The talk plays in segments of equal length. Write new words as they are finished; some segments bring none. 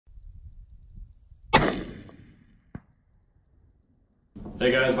Hey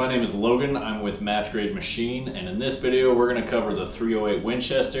guys, my name is Logan. I'm with Match Grade Machine, and in this video we're going to cover the 308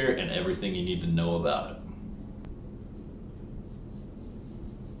 Winchester and everything you need to know about it.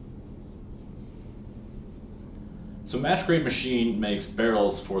 So Match Grade Machine makes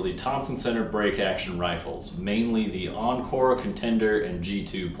barrels for the Thompson Center break action rifles, mainly the Encore, Contender, and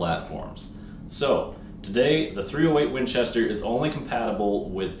G2 platforms. So today the 308 Winchester is only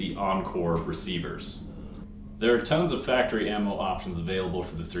compatible with the Encore receivers. There are tons of factory ammo options available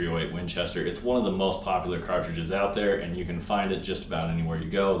for the 308 Winchester. It's one of the most popular cartridges out there, and you can find it just about anywhere you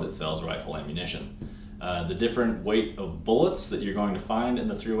go that sells rifle ammunition. The different weight of bullets that you're going to find in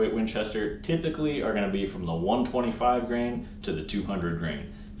the 308 Winchester typically are going to be from the 125 grain to the 200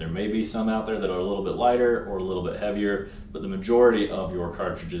 grain. There may be some out there that are a little bit lighter or a little bit heavier, but the majority of your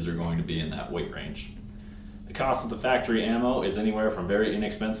cartridges are going to be in that weight range. The cost of the factory ammo is anywhere from very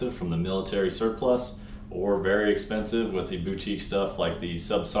inexpensive from the military surplus, or very expensive with the boutique stuff like the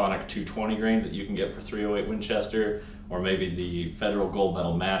subsonic 220 grains that you can get for 308 Winchester, or maybe the Federal Gold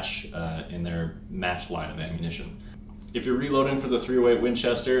Medal Match in their match line of ammunition. If you're reloading for the 308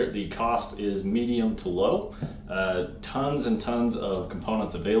 Winchester, the cost is medium to low. Tons and tons of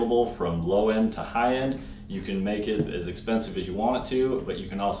components available from low end to high end. You can make it as expensive as you want it to, but you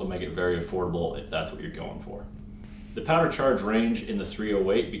can also make it very affordable if that's what you're going for. The powder charge range in the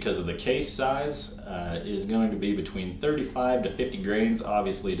 308, because of the case size, is going to be between 35 to 50 grains,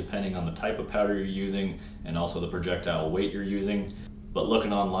 obviously depending on the type of powder you're using and also the projectile weight you're using. But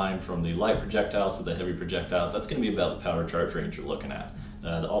looking online, from the light projectiles to the heavy projectiles, that's going to be about the powder charge range you're looking at.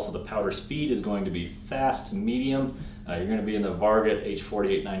 Also, the powder speed is going to be fast to medium. You're going to be in the Varget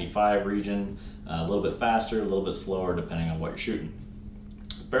H4895 region, a little bit faster, a little bit slower depending on what you're shooting.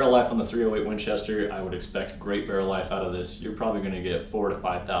 Barrel life on the 308 Winchester, I would expect great barrel life out of this. You're probably going to get 4,000 to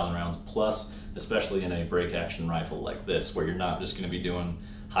 5,000 rounds plus, especially in a break action rifle like this, where you're not just going to be doing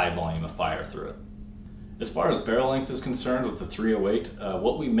high volume of fire through it. As far as barrel length is concerned with the 308,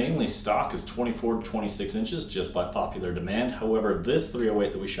 what we mainly stock is 24 to 26 inches just by popular demand. However, this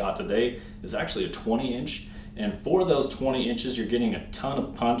 308 that we shot today is actually a 20 inch. And for those 20 inches, you're getting a ton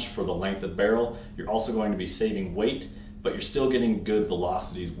of punch for the length of barrel. You're also going to be saving weight, but you're still getting good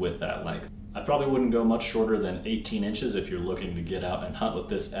velocities with that length. I probably wouldn't go much shorter than 18 inches if you're looking to get out and hunt with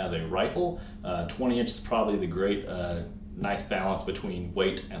this as a rifle. 20 inches is probably the great, nice balance between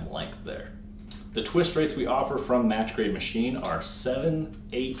weight and length there. The twist rates we offer from Match Grade Machine are 7,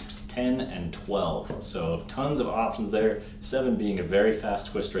 8, 10, and 12. So tons of options there. 7 being a very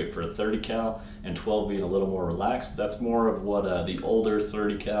fast twist rate for a 30 cal, and 12 being a little more relaxed. That's more of what the older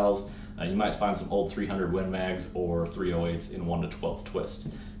 30 cals. You might find some old 300 Win Mags or 308s in 1 to 12 twist.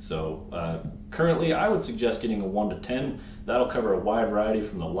 So currently I would suggest getting a 1 to 10. That'll cover a wide variety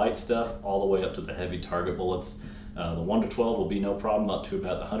from the light stuff all the way up to the heavy target bullets. The 1 to 12 will be no problem up to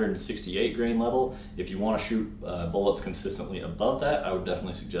about the 168 grain level. If you want to shoot bullets consistently above that, I would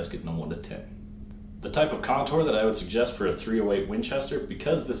definitely suggest getting a 1 to 10. The type of contour that I would suggest for a 308 Winchester,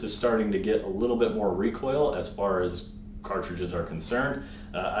 because this is starting to get a little bit more recoil as far as cartridges are concerned,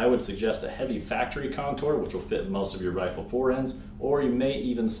 I would suggest a heavy factory contour, which will fit most of your rifle forends, or you may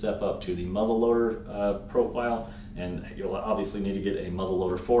even step up to the muzzleloader profile, and you'll obviously need to get a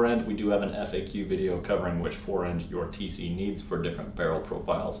muzzleloader forend. We do have an FAQ video covering which forend your TC needs for different barrel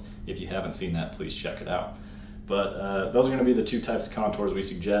profiles. If you haven't seen that, please check it out. But those are going to be the two types of contours we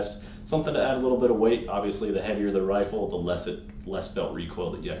suggest. Something to add a little bit of weight. Obviously, the heavier the rifle, the less belt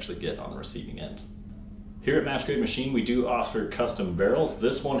recoil that you actually get on the receiving end. Here at Match Grade Machine, we do offer custom barrels.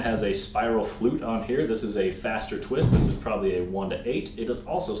 This one has a spiral flute on here. This is a faster twist. This is probably a 1 to 8. It is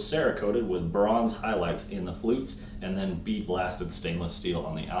also Cerakoted with bronze highlights in the flutes, and then bead blasted stainless steel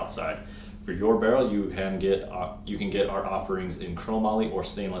on the outside. For your barrel, you can get our offerings in chromoly or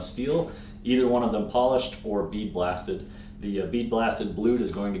stainless steel, either one of them polished or bead blasted. The bead blasted blued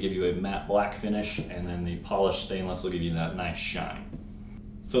is going to give you a matte black finish, and then the polished stainless will give you that nice shine.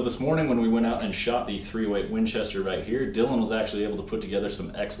 So this morning when we went out and shot the 308 Winchester right here, Dylan was actually able to put together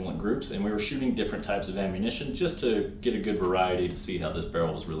some excellent groups, and we were shooting different types of ammunition just to get a good variety to see how this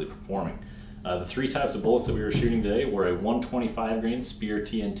barrel was really performing. The 3 types of bullets that we were shooting today were a 125 grain Spear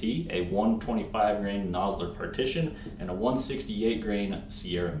TNT, a 125 grain Nosler Partition, and a 168 grain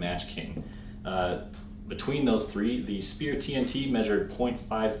Sierra Match King. Between those 3, the Spear TNT measured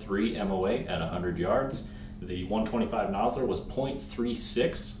 0.53 MOA at 100 yards. The 125 Nosler was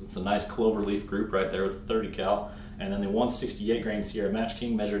 0.36. It's a nice cloverleaf group right there with the 30 cal. And then the 168 grain Sierra Match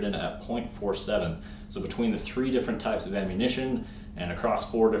King measured in at 0.47. So between the 3 different types of ammunition and across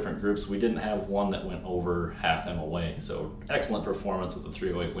 4 different groups, we didn't have one that went over half MOA. So excellent performance with the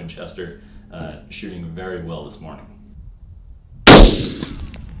 308 Winchester, shooting very well this morning.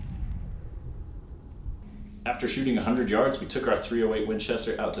 After shooting 100 yards, we took our .308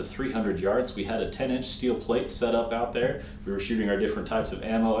 Winchester out to 300 yards. We had a 10-inch steel plate set up out there. We were shooting our different types of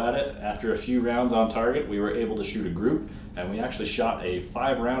ammo at it. After a few rounds on target, we were able to shoot a group, and we actually shot a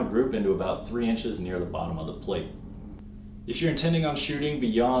 5-round group into about 3 inches near the bottom of the plate. If you're intending on shooting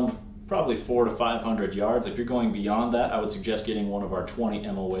beyond probably 400 to 500 yards, if you're going beyond that, I would suggest getting one of our 20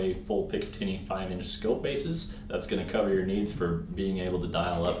 MOA full Picatinny 5-inch scope bases. That's going to cover your needs for being able to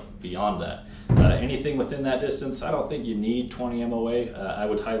dial up beyond that. Anything within that distance, I don't think you need 20 MOA. I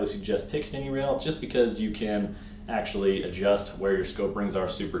would highly suggest Picatinny rail, just because you can actually adjust where your scope rings are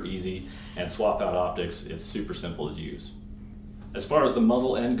super easy and swap out optics. It's super simple to use. As far as the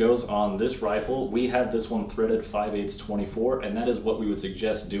muzzle end goes on this rifle, we have this one threaded 5/8 24, and that is what we would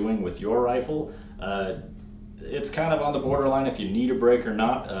suggest doing with your rifle. It's kind of on the borderline if you need a break or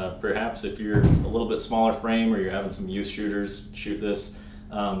not. Perhaps if you're a little bit smaller frame or you're having some youth shooters shoot this,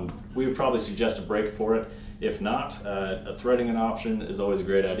 we would probably suggest a break for it. If not, a threading an option is always a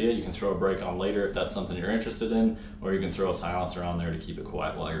great idea. You can throw a break on later if that's something you're interested in, or you can throw a silencer on there to keep it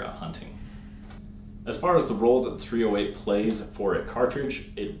quiet while you're out hunting. As far as the role that the .308 plays for a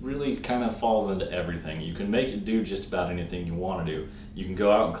cartridge, it really kind of falls into everything. You can make it do just about anything you want to do. You can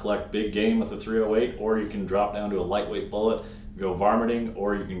go out and collect big game with the .308, or you can drop down to a lightweight bullet, go varminting,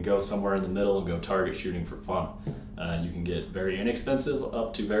 or you can go somewhere in the middle and go target shooting for fun. You can get very inexpensive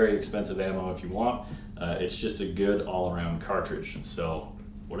up to very expensive ammo if you want. It's just a good all-around cartridge. So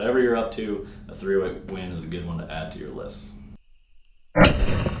whatever you're up to, a .308 Win is a good one to add to your list.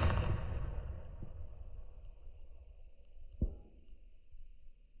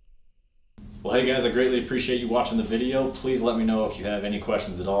 Well, hey guys, I greatly appreciate you watching the video. Please let me know if you have any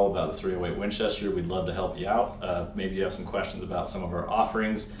questions at all about the .308 Winchester. We'd love to help you out. Maybe you have some questions about some of our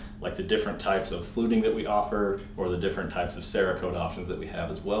offerings, like the different types of fluting that we offer, or the different types of Cerakote options that we have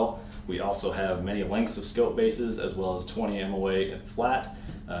as well. We also have many lengths of scope bases, as well as 20 MOA and flat.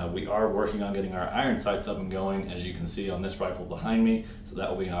 We are working on getting our iron sights up and going, as you can see on this rifle behind me, so that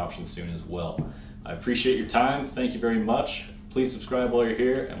will be an option soon as well. I appreciate your time. Thank you very much. Please subscribe while you're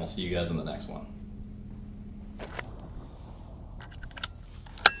here, and we'll see you guys in the next one.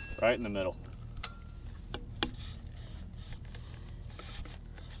 Right in the middle.